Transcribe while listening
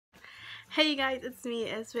Hey you guys, it's me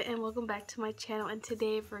Esme and welcome back to my channel. And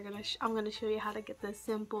today I'm gonna show you how to get this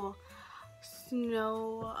simple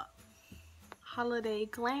snow holiday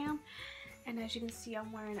glam. And as you can see,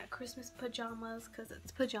 I'm wearing Christmas pajamas because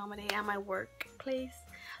it's pajama day at my workplace.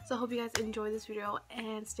 So I hope you guys enjoy this video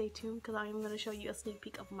and stay tuned because I'm gonna show you a sneak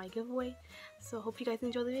peek of my giveaway. So I hope you guys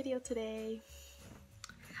enjoy the video today.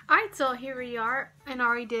 Alright, so here we are, and I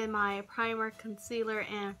already did my primer, concealer,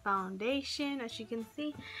 and foundation, as you can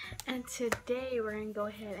see. And today we're going to go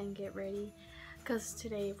ahead and get ready, because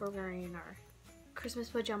today we're wearing our Christmas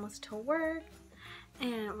pajamas to work,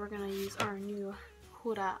 and we're going to use our new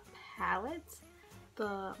Huda palette,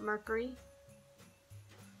 the Mercury.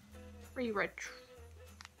 We're going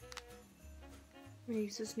to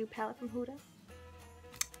use this new palette from Huda.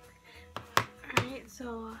 Alright,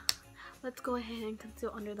 so let's go ahead and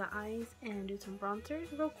conceal under the eyes and do some bronzer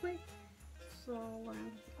real quick. So we're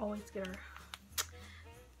gonna always get our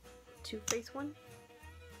Too Faced one.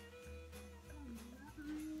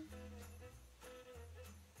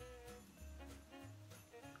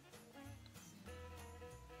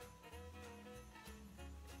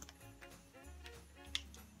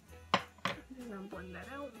 I'm gonna blend that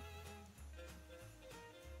out.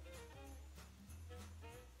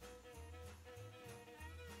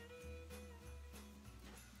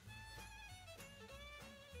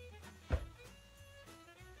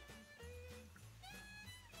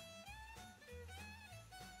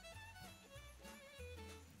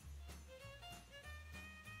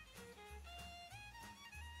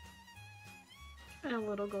 And a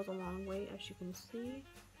little goes a long way, as you can see.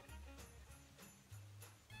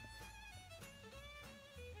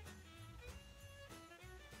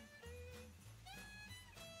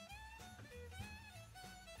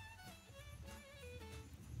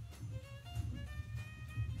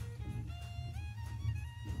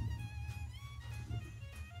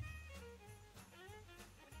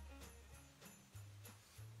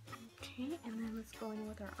 Okay, and then let's go in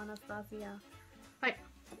with our Anastasia. Right.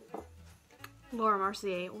 Laura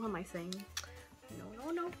Mercier, what am I saying? No.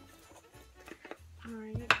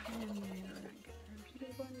 Alright, and then we're gonna get our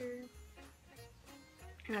beauty blender.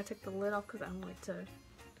 And I took the lid off because I don't like to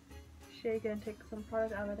shake it and take some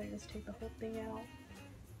product out of it. Just take the whole thing out.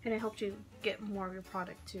 And it helps you get more of your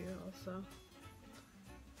product too, also.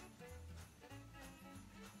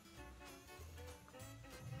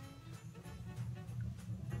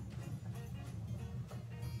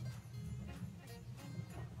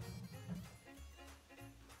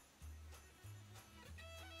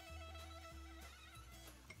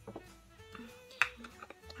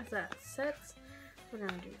 As that sets, we're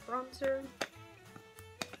gonna do bronzer.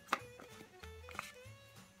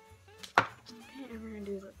 Okay, and we're gonna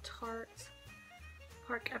do the Tarte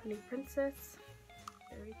Park Avenue Princess.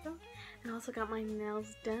 There we go. And I also got my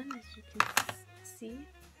nails done, as you can see.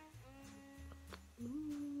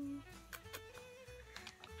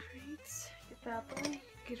 Alright, get that out the way.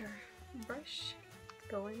 Get our brush.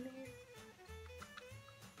 Go in there.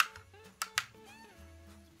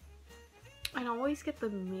 I always get the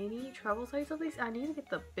mini travel size of these. I need to get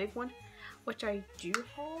the big one, which I do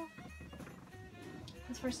have.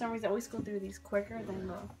 Because for some reason I always go through these quicker than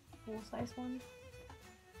the full size ones.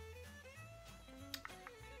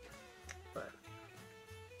 But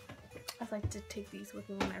I like to take these with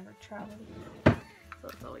me whenever traveling, so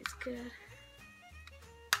it's always good.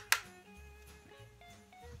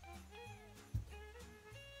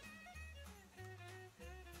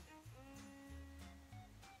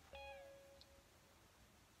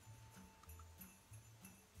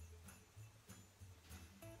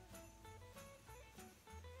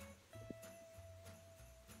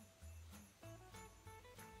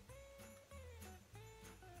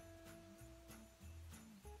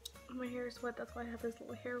 My hair is wet, that's why I have this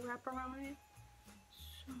little hair wrap around it.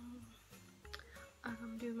 So I'm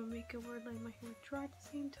gonna do my makeup where let my hair dry at the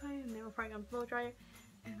same time, and then we're probably gonna blow dry it,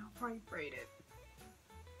 and I'll probably braid it.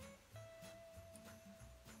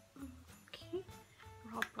 Okay,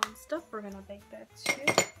 we're all bronzed up. We're gonna bake that too.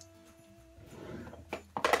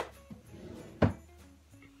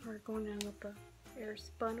 We're going in with the air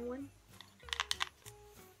spun one.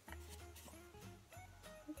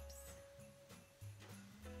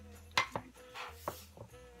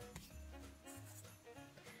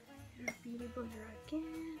 Beauty blender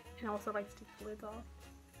again, and I also like to take the lids off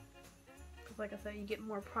because, like I said, you get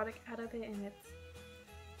more product out of it, and it's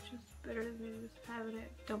just better than just having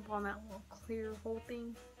it dump on that little clear whole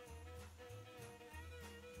thing.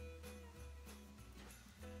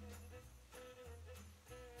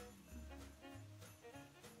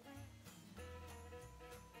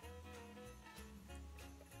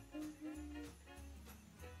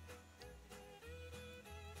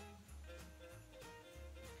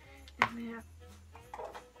 Yeah.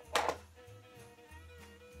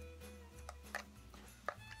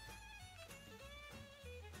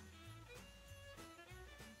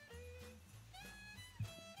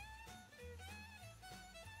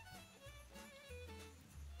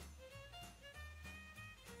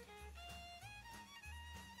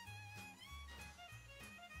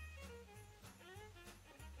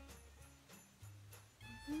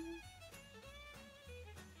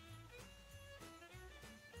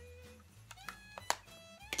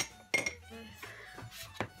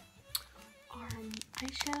 Our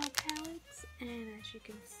eyeshadow palettes, and as you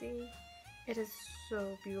can see, it is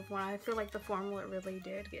so beautiful. And I feel like the formula really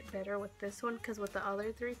did get better with this one, because with the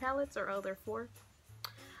other 3 palettes, or other 4,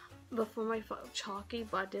 before my felt chalky,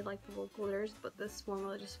 but I did like the little glitters, but this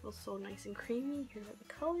formula just feels so nice and creamy. Here are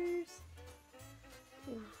the colors.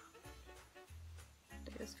 Ooh.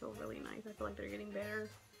 They just feel really nice. I feel like they're getting better.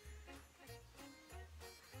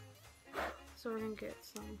 So we're gonna get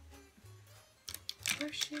some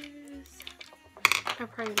brushes. I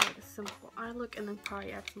probably like a simple eye look, and then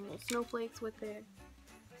probably add some little snowflakes with it.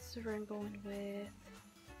 So we're going with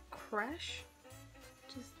Crush,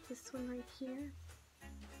 just this one right here.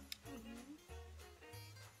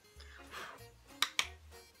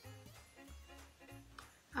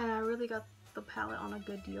 And I really got the palette on a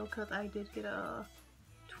good deal, because I did get a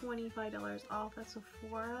 $25 off at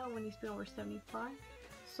Sephora when you spend over $75.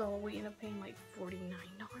 So we ended up paying like $49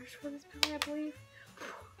 for this palette, I believe.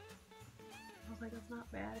 I was like, that's not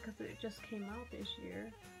bad, because it just came out this year.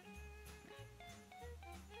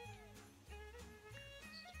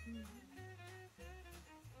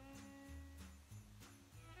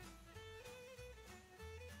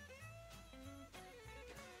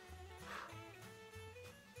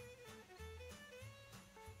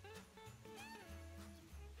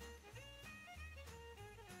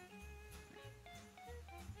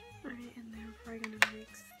 Alright, and then we're gonna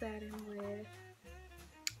mix that in with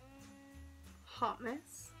Hot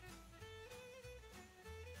Mess.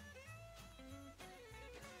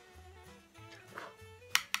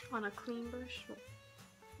 On a clean brush.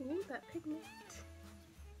 Ooh, that pigment.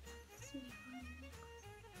 Let's see how it looks.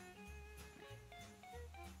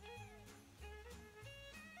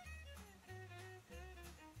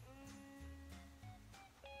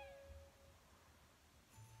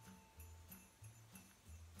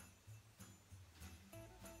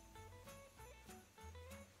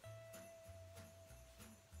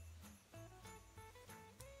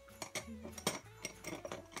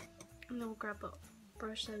 And then we'll grab a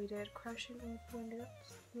brush that we did crush it and blend it up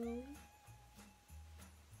slowly.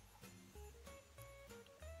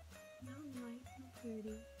 Now nice and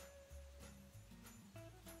pretty.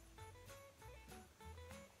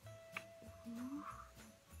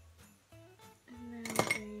 And then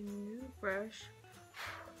with a new brush,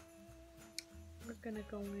 we're gonna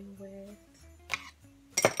go in with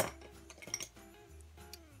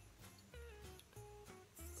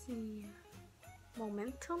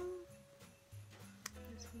Momentum.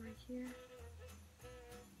 This one right here.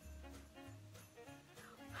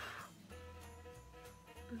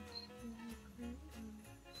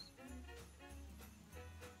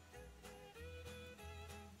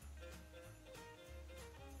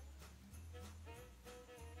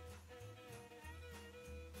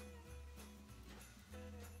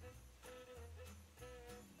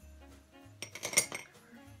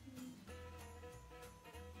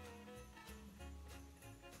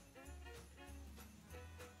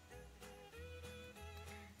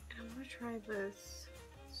 I'm gonna try this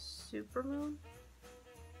Supermoon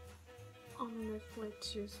on this lid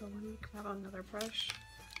too, so let me grab another brush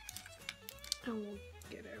and we'll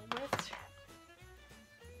get it wet.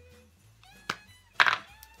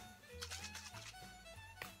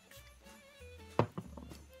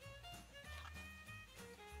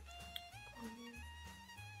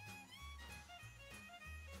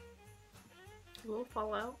 It will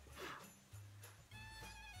fall out.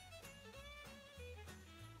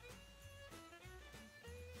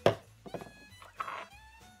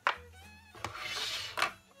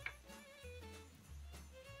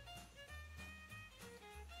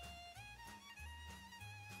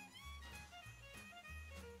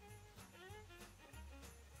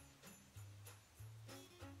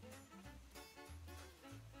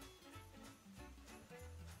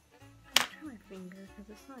 My finger because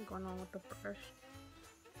it's not going on with the brush.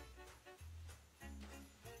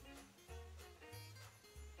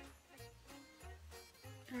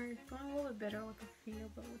 Alright, it's going a little bit better with the finger,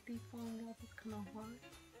 but with these falling off, it's kind of hard.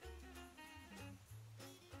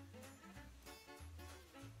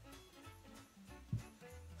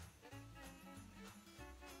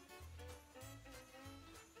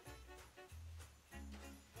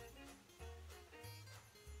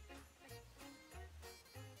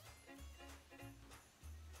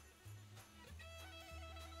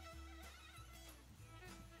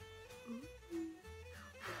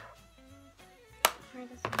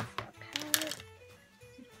 Alright, this one's a palette.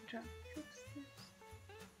 See if I can try to fix this.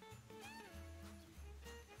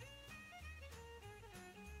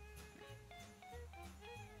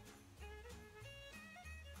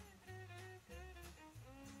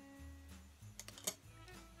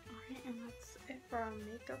 Alright, and that's it for our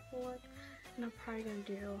makeup look. And I'm probably gonna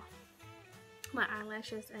do my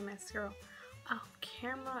eyelashes and mascara off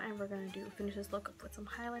camera, and we're gonna finish this look up with some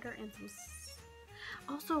highlighter and some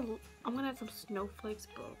also I'm gonna add some snowflakes,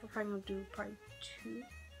 but we're probably gonna do probably 2,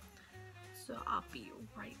 so I'll be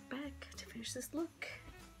right back to finish this look.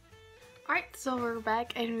 Alright, so we're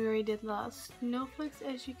back and we already did the snowflakes.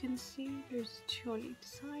 As you can see, there's 2 on each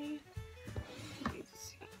side.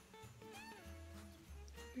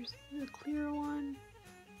 There's the clear one.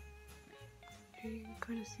 You can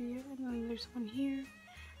kind of see it, and then there's one here,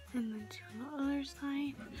 and then 2 on the other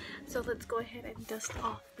side. So let's go ahead and dust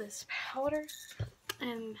off this powder.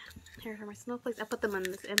 And here are my snowflakes. I put them in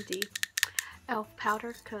this empty e.l.f.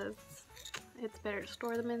 powder because it's better to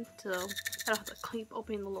store them in, so I don't have to keep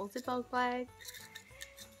opening the little Ziploc bag.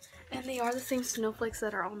 And they are the same snowflakes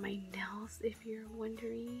that are on my nails, if you're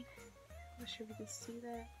wondering. I'm not sure if you can see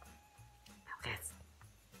that. Okay.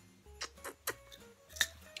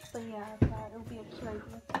 But yeah, I thought it would be a cute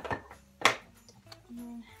idea. And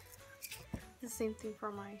then the same thing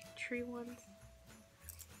for my tree ones.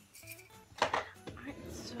 Alright,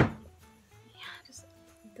 so yeah, just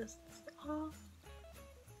dust this off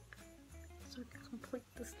so we can complete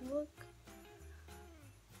this look.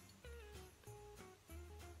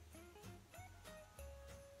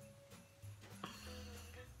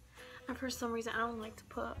 And for some reason, I don't like to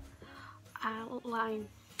put outline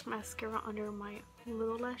mascara under my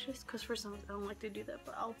little lashes because for some reason I don't like to do that,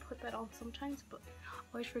 but I'll put that on sometimes, but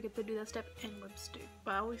I always forget to do that step, and lipstick.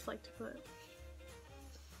 But I always like to put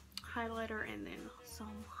highlighter and then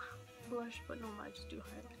some blush, but normally I just do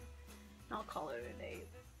highlighter and I'll call it a day.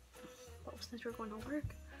 But since we're going to work,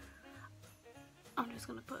 I'm just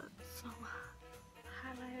gonna put some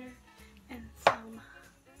highlighter and some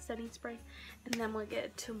setting spray, and then we'll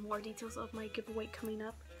get to more details of my giveaway coming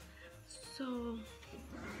up. So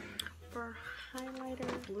for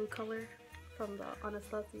highlighter, blue color from the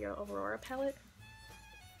Anastasia Aurora palette.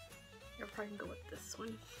 You're probably gonna go with this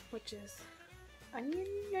one, which is onion,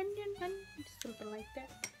 something like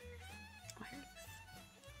that. Oh, here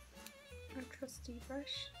it is. Our trusty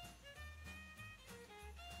brush.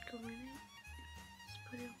 Go in it. Just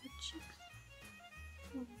put it on the cheeks.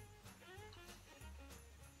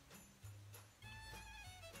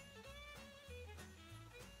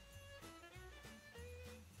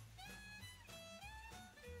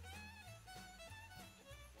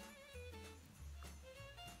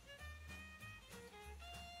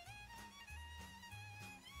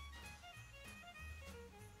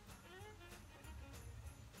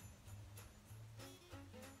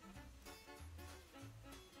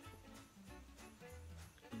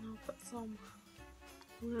 I'll put some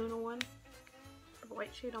Luna one, the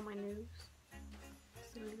white shade on my nose,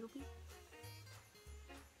 just a little bit.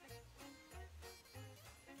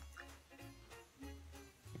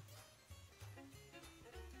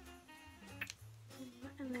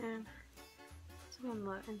 And then some on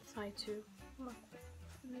the inside too, look,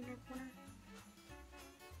 in the inner corner.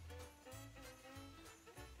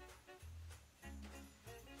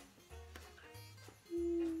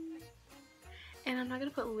 And I'm not going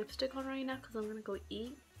to put lipstick on right now because I'm going to go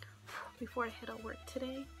eat before I head out work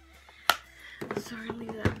today. So I'm going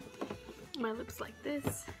to leave my lips like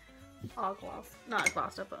this. All glossed. Not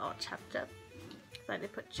glossed up, but all chapped up. Because I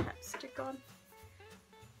did put chapstick on.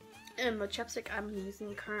 And the chapstick I'm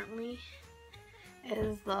using currently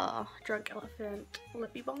is the Drunk Elephant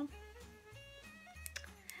Lippy Balm.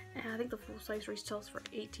 And I think the full size retails for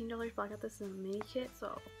 $18, but I got this in a mini kit,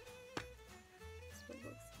 so that's what it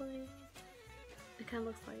looks like. It kind of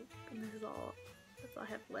looks like, and this is all that's all I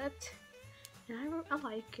have left, and I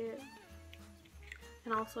like it.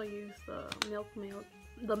 And I also use the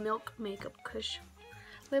Milk Makeup Kush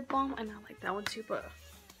lip balm, and I like that one too. But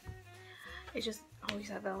it's just I always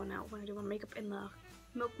have that one out when I do my makeup, and the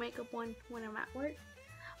Milk Makeup one when I'm at work.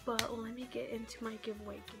 But let me get into my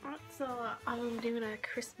giveaway. So I'm doing a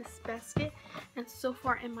Christmas basket, and so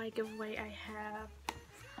far in my giveaway I have.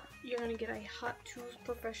 You're gonna get a Hot Tools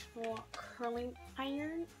Professional Curling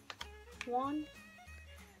Iron wand,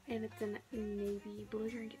 and it's in navy blue.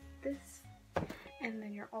 You're gonna get this, and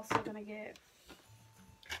then you're also gonna get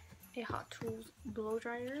a Hot Tools blow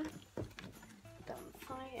dryer down the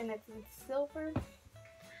side, and it's in silver,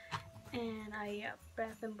 and a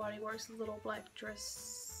Bath and Body Works little black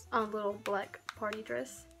dress, little black party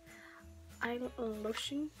dress, eye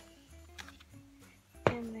lotion,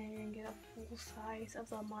 a full size of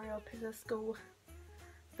the Mario Pisco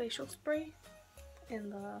facial spray in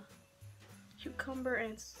the cucumber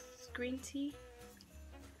and green tea.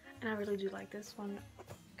 And I really do like this one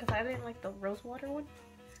because I didn't like the rose water one.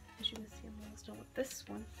 As you can see, I'm almost done with this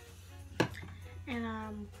one. And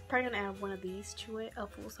I'm probably gonna add one of these to it, a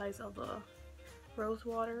full size of the rose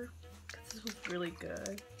water, because this was really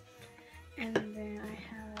good. And then I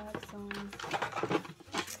have some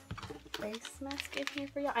face mask in here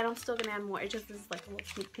for y'all. I'm still gonna add more. It just is like a little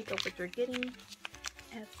sneak peek of what you're getting.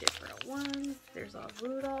 I have different ones. There's a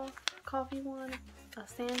Rudolph coffee one, a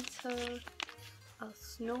Santa, a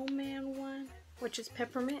snowman one, which is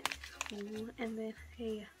peppermint. Ooh, and then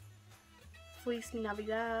a Feliz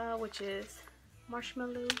Navidad, which is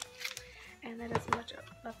marshmallow. And that is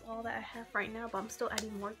that's all that I have right now, but I'm still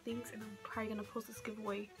adding more things, and I'm probably gonna post this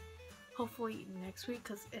giveaway hopefully next week,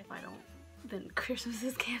 because if I don't, then Christmas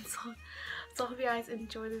is canceled. So I hope you guys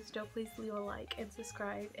enjoy this video. Please leave a like and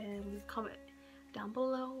subscribe and comment down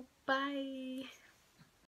below. Bye.